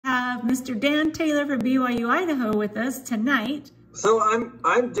Mr. Dan Taylor from BYU, Idaho with us tonight. So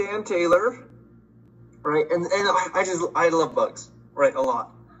I'm Dan Taylor, right? And I love bugs, right? A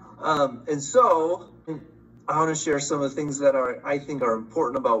lot. And so I want to share some of the things that I think are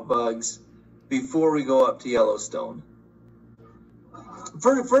important about bugs before we go up to Yellowstone.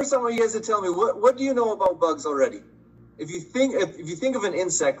 First, I want you guys to tell me what do you know about bugs already? If you think of an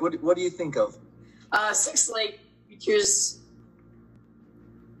insect, what do you think of? 6-legged creatures.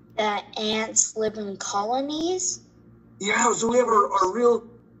 That ants live in colonies. Yeah, so we have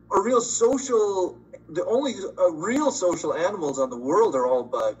a real social. The only real social animals on the world are all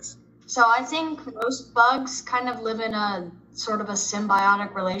bugs. So I think most bugs kind of live in a sort of a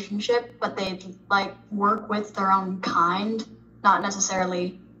symbiotic relationship, but they like work with their own kind, not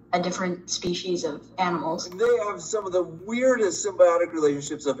necessarily a different species of animals. And they have some of the weirdest symbiotic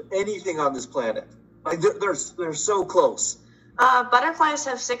relationships of anything on this planet. Like they're so close. Butterflies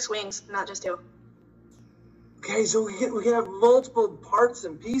have 6 wings, not just 2. Okay, so we can have multiple parts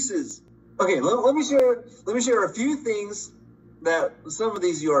and pieces. Okay, let me share a few things that some of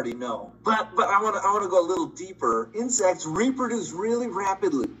these you already know. But I want to go a little deeper. Insects reproduce really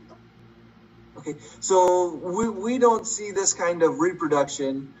rapidly. Okay, so we don't see this kind of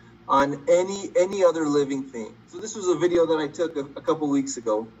reproduction on any other living thing. So this was a video that I took a couple weeks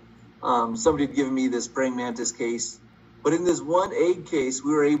ago. Somebody had given me this praying mantis case, but in this one egg case,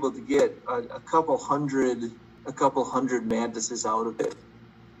 we were able to get a couple hundred mantises out of it.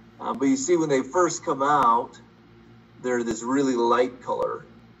 But you see, when they first come out, they're this really light color,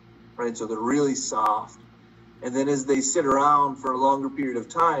 right? So they're really soft. And then as they sit around for a longer period of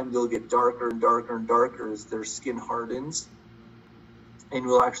time, they'll get darker and darker and darker as their skin hardens. And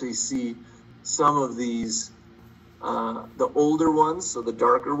we'll actually see some of these, the older ones, so the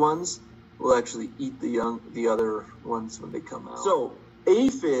darker ones, will actually eat the other ones when they come out. So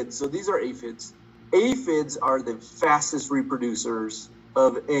aphids, so these are aphids. Aphids are the fastest reproducers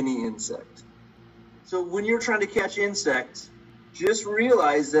of any insect. So when you're trying to catch insects, just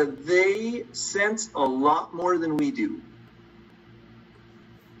realize that they sense a lot more than we do.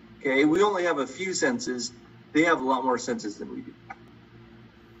 Okay, we only have a few senses. They have a lot more senses than we do.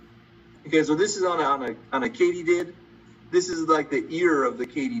 Okay, so this is on a katydid. This is like the ear of the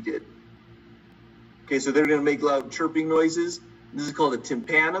katydid. Okay, so they're going to make loud chirping noises. This is called a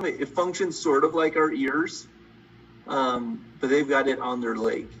tympanum. It functions sort of like our ears, but they've got it on their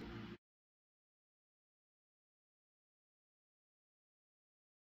leg.